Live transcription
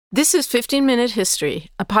This is 15-Minute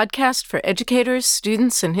History, a podcast for educators,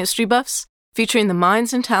 students, and history buffs, featuring the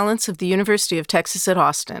minds and talents of the University of Texas at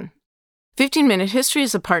Austin. 15-Minute History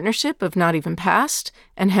is a partnership of Not Even Past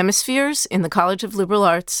and Hemispheres in the College of Liberal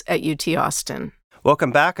Arts at UT Austin.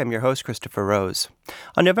 Welcome back. I'm your host, Christopher Rose.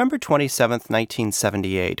 On November 27,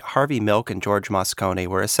 1978, Harvey Milk and George Moscone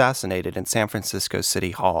were assassinated in San Francisco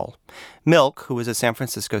City Hall. Milk, who was a San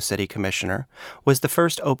Francisco City Commissioner, was the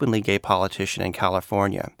first openly gay politician in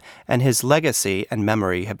California, and his legacy and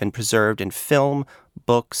memory have been preserved in film,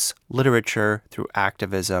 books, literature, through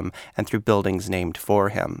activism, and through buildings named for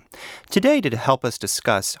him. Today, to help us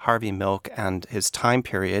discuss Harvey Milk and his time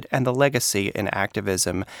period and the legacy in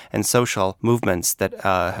activism and social movements that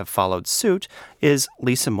have followed suit, is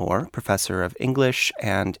Lisa Moore, professor of English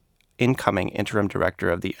and incoming interim director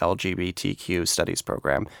of the LGBTQ Studies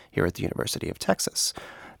program here at the University of Texas.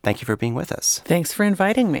 Thank you for being with us. Thanks for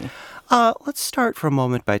inviting me. Let's start for a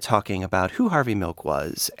moment by talking about who Harvey Milk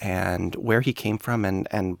was and where he came from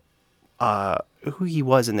and who he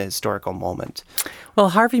was in the historical moment. Well,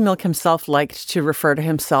 Harvey Milk himself liked to refer to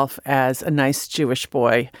himself as a nice Jewish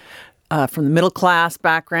boy from the middle-class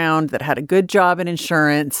background that had a good job in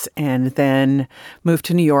insurance and then moved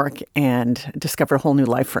to New York and discovered a whole new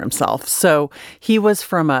life for himself. So he was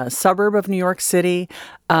from a suburb of New York City.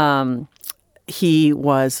 He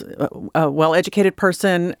was a well-educated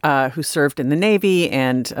person who served in the Navy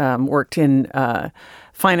and worked in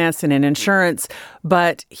finance and in insurance.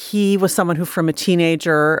 But he was someone who, from a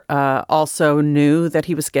teenager, also knew that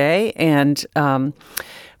he was gay. And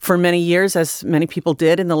for many years, as many people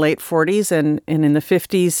did in the late 40s and in the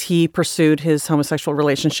 50s, he pursued his homosexual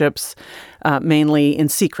relationships mainly in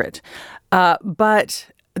secret. But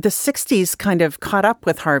the 60s kind of caught up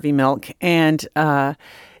with Harvey Milk and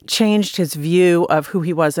changed his view of who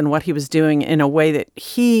he was and what he was doing in a way that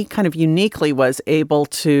he kind of uniquely was able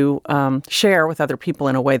to share with other people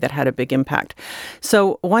in a way that had a big impact.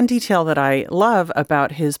 So one detail that I love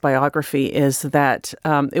about his biography is that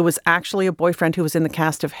it was actually a boyfriend who was in the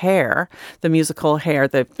cast of Hair, the musical Hair,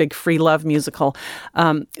 the big free love musical,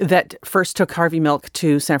 that first took Harvey Milk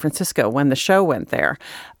to San Francisco when the show went there.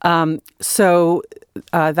 So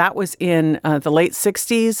that was in the late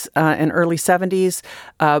 60s and early 70s.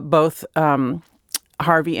 Both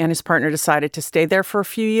Harvey and his partner decided to stay there for a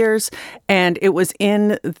few years. And it was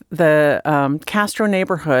in the Castro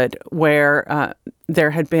neighborhood where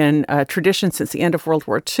there had been a tradition since the end of World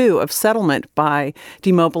War II of settlement by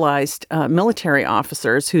demobilized military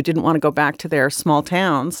officers who didn't want to go back to their small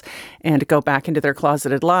towns and go back into their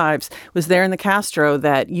closeted lives. It was there in the Castro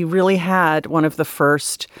that you really had one of the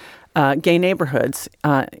first gay neighborhoods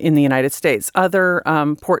in the United States. Other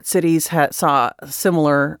port cities saw a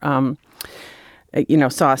similar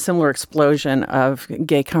explosion of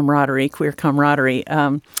gay camaraderie, queer camaraderie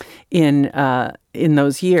in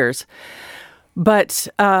those years. But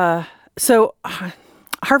so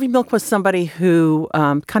Harvey Milk was somebody who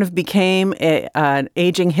kind of became an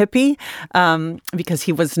aging hippie because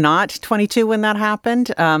he was not 22 when that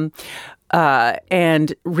happened,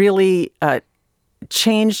 and really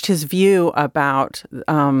changed his view about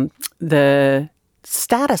the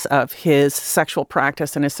status of his sexual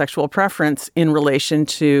practice and his sexual preference in relation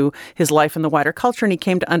to his life in the wider culture, and he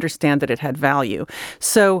came to understand that it had value.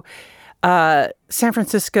 So San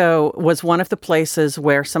Francisco was one of the places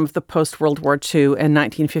where some of the post-World War II and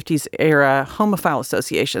 1950s era homophile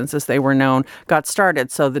associations, as they were known, got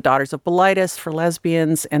started. So the Daughters of Bilitis for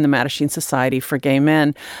lesbians and the Mattachine Society for gay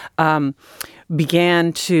men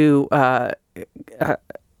began to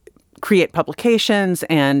create publications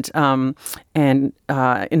and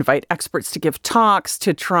invite experts to give talks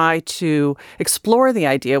to try to explore the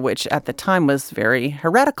idea, which at the time was very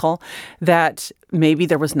heretical, that maybe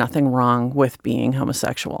there was nothing wrong with being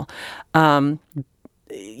homosexual. This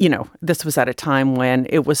was at a time when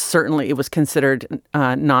it was considered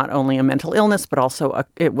not only a mental illness, but also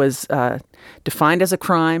it was defined as a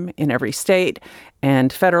crime in every state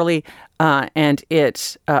and federally, and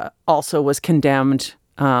it also was condemned,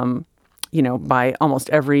 by almost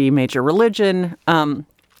every major religion.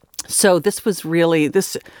 So this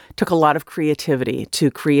took a lot of creativity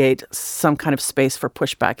to create some kind of space for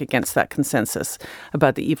pushback against that consensus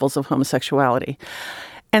about the evils of homosexuality.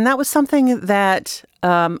 And that was something that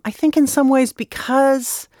I think in some ways,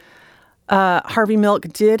 because Harvey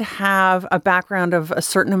Milk did have a background of a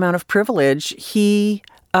certain amount of privilege, he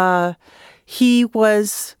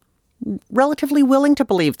was relatively willing to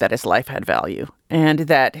believe that his life had value and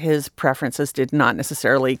that his preferences did not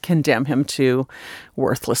necessarily condemn him to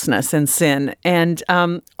worthlessness and sin. And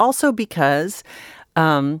also because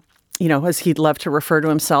as he'd love to refer to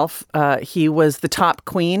himself, he was the top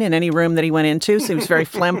queen in any room that he went into. So he was very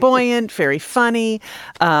flamboyant, very funny,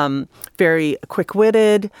 very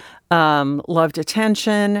quick-witted, loved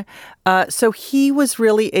attention. So he was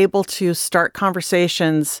really able to start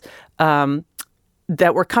conversations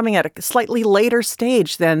that were coming at a slightly later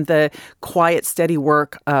stage than the quiet, steady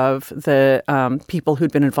work of the people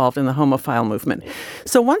who'd been involved in the homophile movement.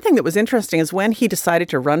 So one thing that was interesting is when he decided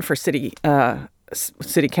to run for city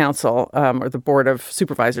council, or the board of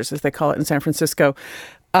supervisors, as they call it in San Francisco,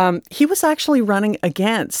 he was actually running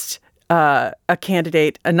against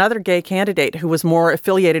another gay candidate who was more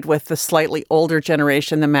affiliated with the slightly older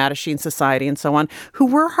generation, the Mattachine Society and so on, who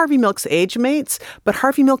were Harvey Milk's age mates, but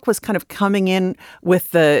Harvey Milk was kind of coming in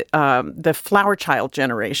with the flower child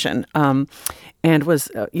generation, and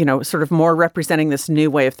was, sort of more representing this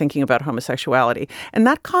new way of thinking about homosexuality. And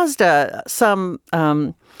that caused some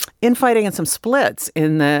infighting and some splits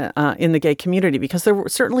in the gay community, because there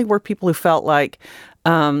certainly were people who felt like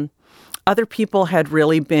other people had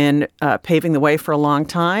really been paving the way for a long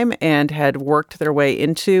time and had worked their way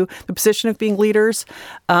into the position of being leaders,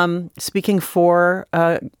 speaking for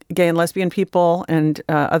gay and lesbian people and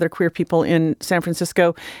other queer people in San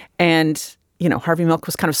Francisco. And, Harvey Milk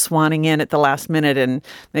was kind of swanning in at the last minute and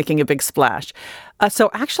making a big splash.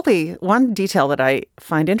 So actually, one detail that I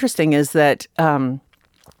find interesting is that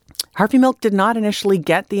Harvey Milk did not initially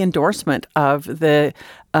get the endorsement of the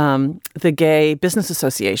Gay Business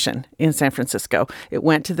Association in San Francisco. It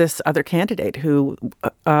went to this other candidate who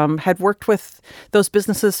had worked with those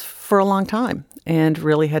businesses for a long time and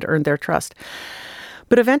really had earned their trust.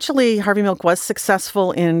 But eventually, Harvey Milk was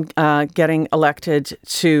successful in getting elected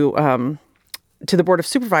to the Board of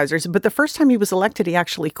Supervisors. But the first time he was elected, he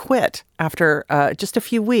actually quit after just a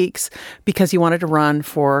few weeks because he wanted to run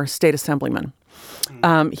for state assemblyman.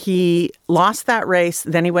 He lost that race.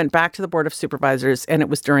 Then he went back to the Board of Supervisors, and it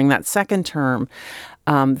was during that second term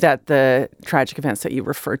that the tragic events that you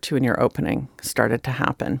referred to in your opening started to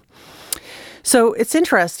happen. So it's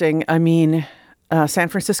interesting. I mean, San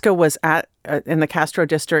Francisco was in the Castro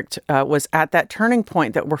district, was at that turning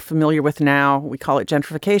point that we're familiar with now. We call it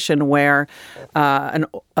gentrification, where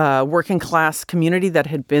a working class community that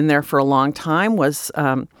had been there for a long time was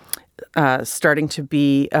starting to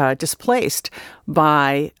be displaced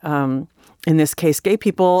by, in this case, gay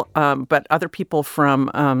people, but other people from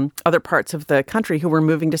other parts of the country who were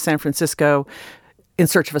moving to San Francisco in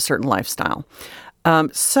search of a certain lifestyle.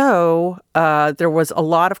 So there was a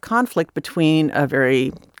lot of conflict between a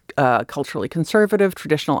very culturally conservative,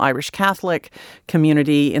 traditional Irish Catholic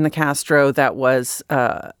community in the Castro that was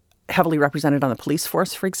heavily represented on the police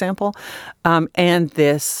force, for example, and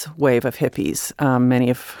this wave of hippies, many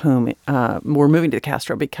of whom were moving to the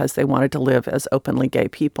Castro because they wanted to live as openly gay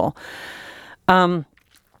people.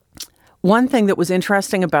 One thing that was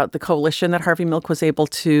interesting about the coalition that Harvey Milk was able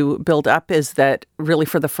to build up is that really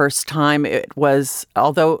for the first time it was,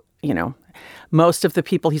 although, most of the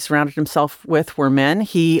people he surrounded himself with were men,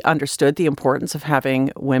 he understood the importance of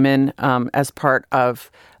having women as part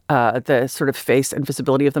of the sort of face and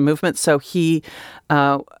visibility of the movement. So he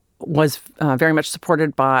was very much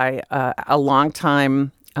supported by a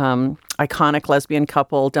longtime iconic lesbian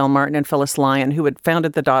couple, Del Martin and Phyllis Lyon, who had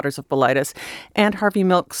founded the Daughters of Bilitis, and Harvey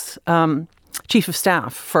Milk's chief of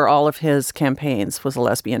staff for all of his campaigns was a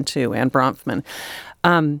lesbian too, Anne Bronfman.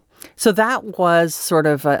 So that was sort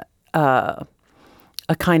of a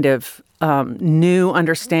kind of new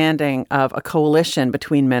understanding of a coalition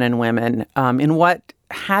between men and women in what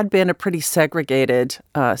had been a pretty segregated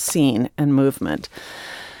scene and movement.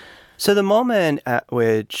 So the moment at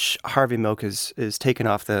which Harvey Milk is taken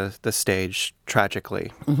off the stage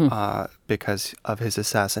tragically because of his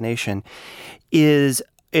assassination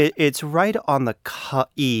it's right on the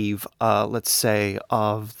eve, let's say,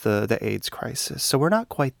 of the AIDS crisis. So we're not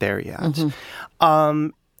quite there yet.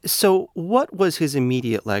 So what was his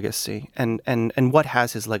immediate legacy, and what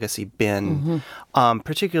has his legacy been,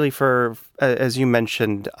 particularly for, as you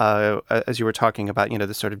mentioned, as you were talking about,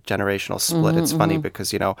 the sort of generational split. It's funny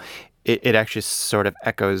because, it actually sort of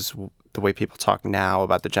echoes the way people talk now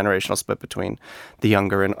about the generational split between the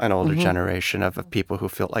younger and older generation of people who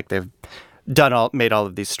feel like they've made all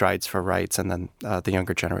of these strides for rights, and then the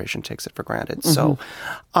younger generation takes it for granted. So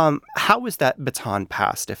how was that baton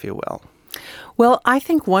passed, if you will? Well, I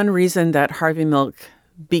think one reason that Harvey Milk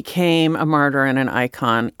became a martyr and an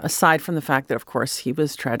icon, aside from the fact that, of course, he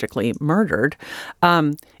was tragically murdered,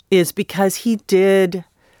 is because he did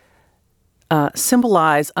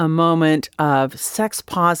symbolize a moment of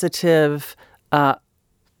sex-positive,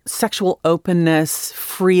 sexual openness,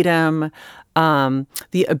 freedom,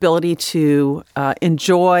 the ability to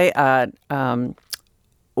enjoy a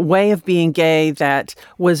way of being gay that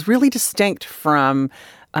was really distinct from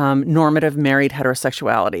normative married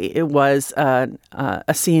heterosexuality. It was a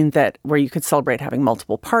scene where you could celebrate having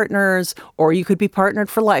multiple partners, or you could be partnered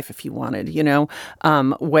for life if you wanted,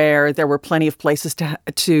 where there were plenty of places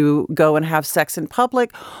to go and have sex in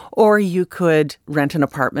public, or you could rent an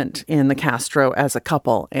apartment in the Castro as a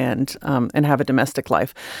couple and have a domestic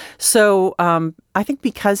life. So I think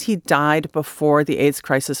because he died before the AIDS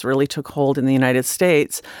crisis really took hold in the United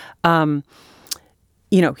States,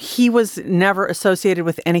 he was never associated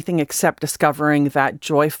with anything except discovering that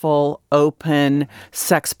joyful, open,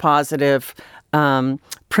 sex-positive,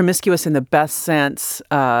 promiscuous in the best sense,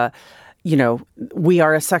 we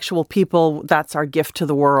are a sexual people, that's our gift to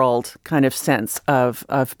the world kind of sense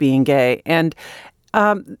of being gay. And,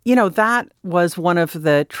 that was one of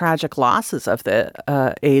the tragic losses of the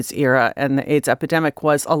AIDS era and the AIDS epidemic,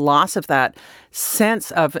 was a loss of that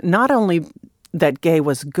sense of not only that gay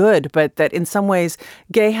was good, but that in some ways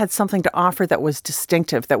gay had something to offer that was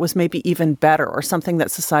distinctive, that was maybe even better, or something that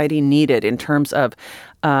society needed in terms of,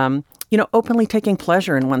 openly taking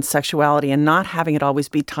pleasure in one's sexuality and not having it always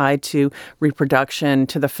be tied to reproduction,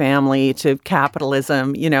 to the family, to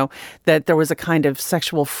capitalism, that there was a kind of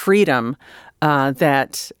sexual freedom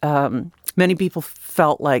that many people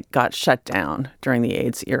felt like got shut down during the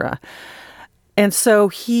AIDS era. And so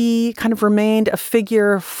he kind of remained a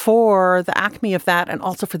figure for the acme of that and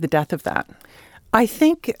also for the death of that. I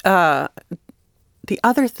think the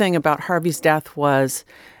other thing about Harvey's death was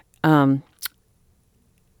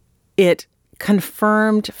it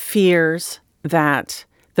confirmed fears that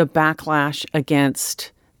the backlash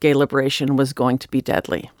against gay liberation was going to be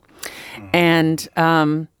deadly. And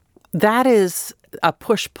that is a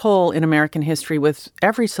push-pull in American history with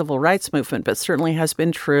every civil rights movement, but certainly has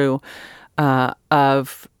been true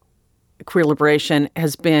of queer liberation,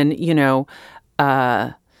 has been,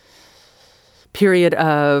 a period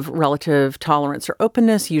of relative tolerance or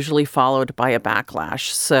openness, usually followed by a backlash.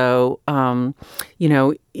 So,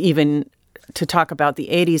 even to talk about the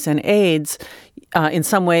 80s and AIDS, in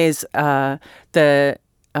some ways, the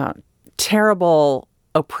terrible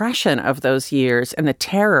oppression of those years and the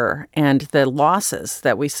terror and the losses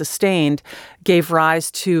that we sustained gave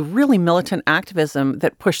rise to really militant activism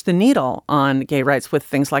that pushed the needle on gay rights with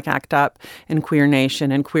things like ACT UP and Queer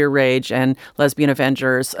Nation and Queer Rage and Lesbian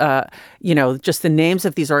Avengers. Just the names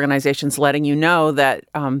of these organizations letting you know that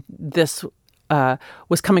this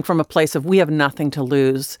was coming from a place of we have nothing to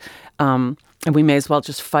lose, and we may as well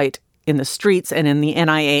just fight in the streets and in the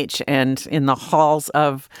NIH and in the halls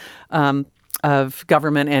of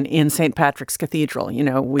government and in St. Patrick's Cathedral.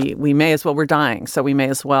 We may as well, we're dying, so we may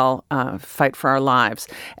as well fight for our lives.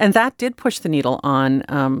 And that did push the needle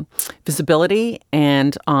on visibility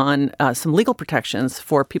and on some legal protections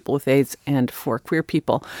for people with AIDS and for queer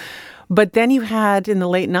people. But then you had, in the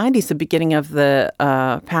late 90s, the beginning of the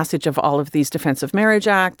passage of all of these Defense of Marriage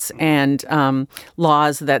Acts and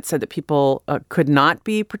laws that said that people could not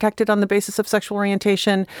be protected on the basis of sexual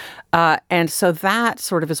orientation. And so that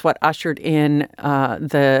sort of is what ushered in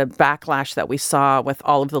the backlash that we saw with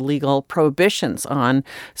all of the legal prohibitions on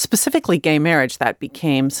specifically gay marriage. That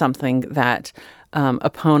became something that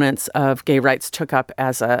opponents of gay rights took up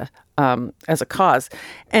as a cause.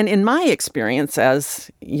 And in my experience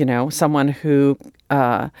as, someone who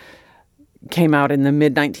came out in the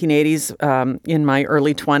mid-1980s, in my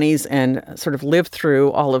early 20s and sort of lived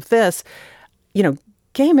through all of this,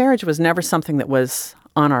 gay marriage was never something that was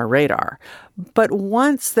on our radar. But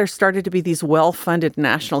once there started to be these well-funded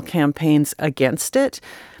national campaigns against it,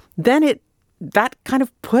 then that kind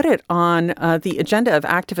of put it on the agenda of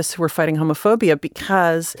activists who were fighting homophobia,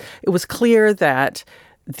 because it was clear that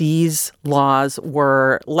these laws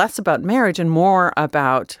were less about marriage and more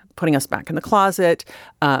about putting us back in the closet,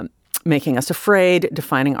 making us afraid,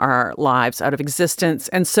 defining our lives out of existence.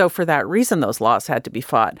 And so for that reason, those laws had to be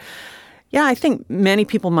fought. Yeah, I think many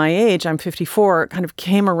people my age, I'm 54, kind of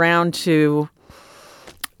came around to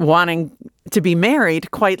wanting to be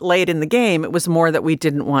married quite late in the game. It was more that we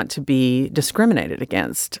didn't want to be discriminated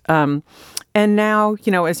against. And now,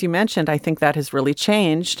 as you mentioned, I think that has really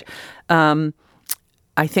changed.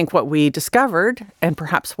 I think what we discovered, and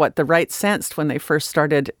perhaps what the right sensed when they first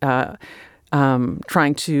started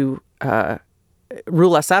trying to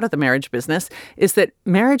rule us out of the marriage business, is that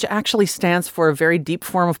marriage actually stands for a very deep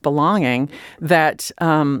form of belonging that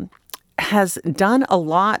has done a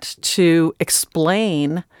lot to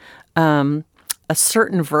explain a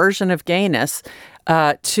certain version of gayness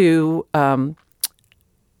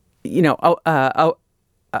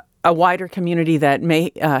a wider community that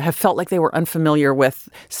may have felt like they were unfamiliar with,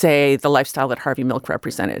 say, the lifestyle that Harvey Milk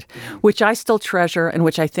represented, which I still treasure and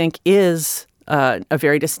which I think is a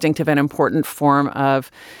very distinctive and important form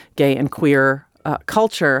of gay and queer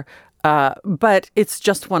culture. But it's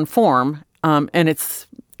just one form, and it's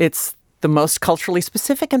the most culturally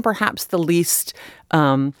specific and perhaps the least,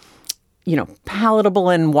 palatable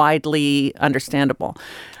and widely understandable.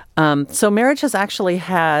 So marriage has actually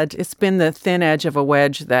it's been the thin edge of a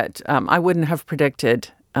wedge that I wouldn't have predicted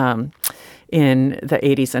in the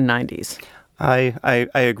 80s and 90s. I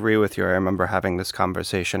agree with you. I remember having this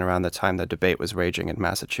conversation around the time the debate was raging in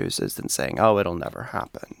Massachusetts and saying, oh, it'll never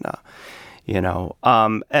happen.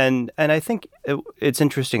 And I think it's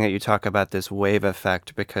interesting that you talk about this wave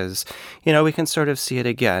effect because, we can sort of see it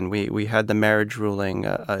again. We had the marriage ruling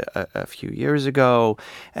a few years ago,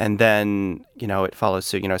 and then, it follows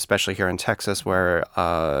suit, especially here in Texas where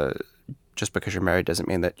just because you're married doesn't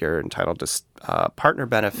mean that you're entitled to partner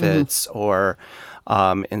benefits or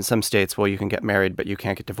in some states, you can get married, but you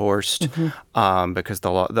can't get divorced because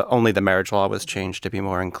only the marriage law was changed to be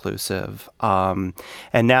more inclusive. And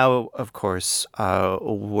now, of course,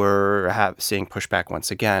 we're seeing pushback once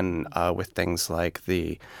again with things like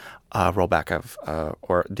the rollback of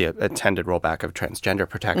or the attended rollback of transgender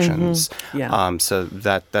protections. So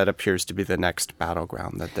that appears to be the next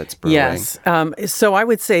battleground that's brewing. Yes. So I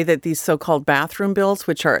would say that these so-called bathroom bills,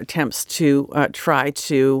 which are attempts to try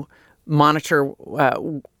to monitor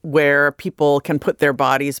where people can put their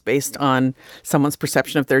bodies based on someone's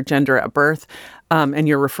perception of their gender at birth. And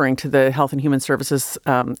you're referring to the Health and Human Services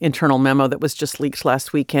internal memo that was just leaked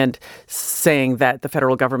last weekend saying that the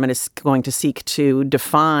federal government is going to seek to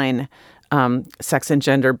define sex and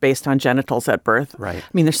gender based on genitals at birth. Right. I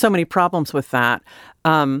mean, there's so many problems with that.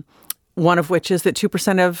 One of which is that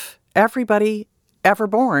 2% of everybody ever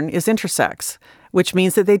born is intersex, which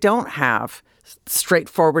means that they don't have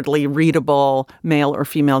straightforwardly readable male or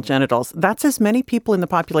female genitals. That's as many people in the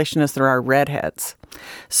population as there are redheads.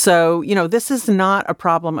 So, this is not a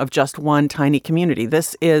problem of just one tiny community.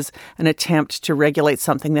 This is an attempt to regulate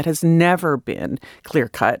something that has never been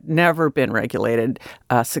clear-cut, never been regulated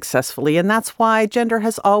successfully. And that's why gender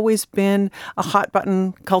has always been a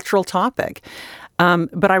hot-button cultural topic.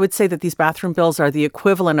 But I would say that these bathroom bills are the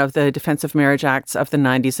equivalent of the Defense of Marriage Acts of the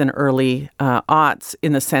 90s and early aughts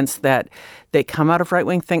in the sense that they come out of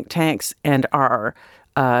right-wing think tanks and are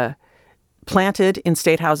planted in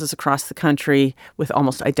state houses across the country with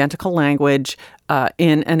almost identical language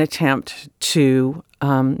in an attempt to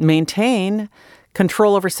maintain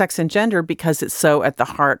control over sex and gender because it's so at the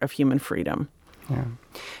heart of human freedom. Yeah.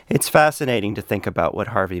 It's fascinating to think about what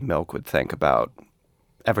Harvey Milk would think about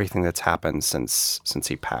everything that's happened since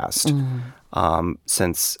he passed.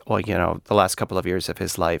 Since, the last couple of years of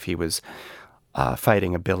his life, he was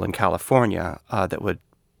fighting a bill in California that would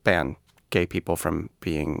ban gay people from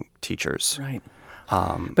being teachers. Right.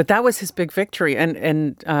 But that was his big victory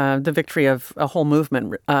and the victory of a whole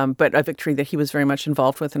movement, but a victory that he was very much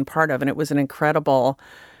involved with and part of. And it was an incredible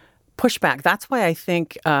pushback. That's why I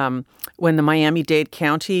think when the Miami-Dade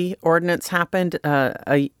County ordinance happened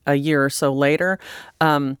a year or so later,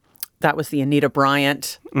 that was the Anita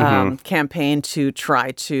Bryant campaign to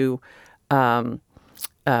try to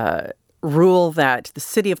rule that the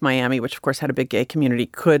city of Miami, which of course had a big gay community,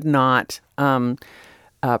 could not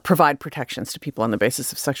provide protections to people on the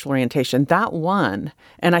basis of sexual orientation. That won.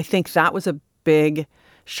 And I think that was a big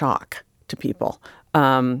shock to people.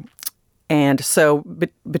 And so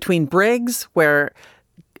between Briggs, where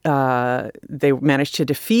they managed to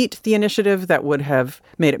defeat the initiative that would have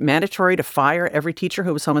made it mandatory to fire every teacher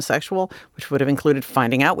who was homosexual, which would have included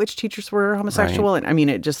finding out which teachers were homosexual. Right. And I mean,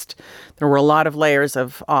 there were a lot of layers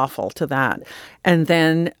of awful to that. And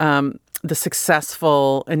then the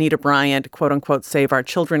successful Anita Bryant, quote unquote, Save Our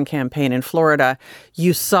Children campaign in Florida,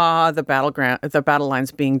 you saw the battle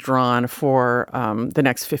lines being drawn for the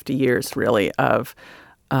next 50 years, really, of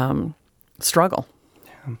struggle.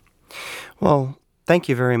 Yeah. Well, thank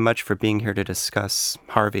you very much for being here to discuss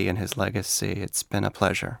Harvey and his legacy. It's been a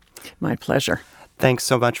pleasure. My pleasure. Thanks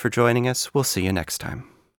so much for joining us. We'll see you next time.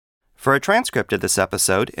 For a transcript of this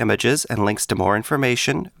episode, images, and links to more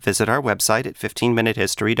information, visit our website at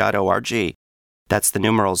 15minutehistory.org. That's the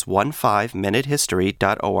numerals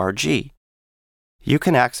 15minutehistory.org. You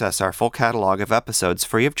can access our full catalog of episodes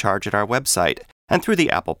free of charge at our website and through the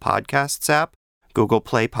Apple Podcasts app, Google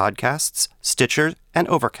Play Podcasts, Stitcher, and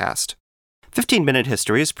Overcast. 15-Minute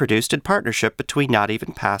History is produced in partnership between Not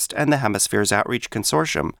Even Past and the Hemispheres Outreach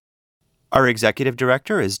Consortium. Our executive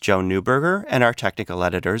director is Joan Newberger, and our technical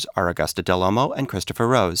editors are Augusta Delomo and Christopher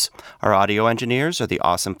Rose. Our audio engineers are the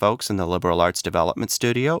awesome folks in the Liberal Arts Development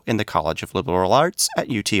Studio in the College of Liberal Arts at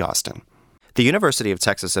UT Austin. The University of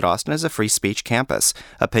Texas at Austin is a free speech campus.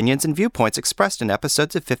 Opinions and viewpoints expressed in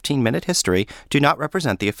episodes of 15-Minute History do not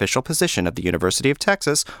represent the official position of the University of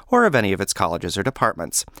Texas or of any of its colleges or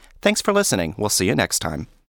departments. Thanks for listening. We'll see you next time.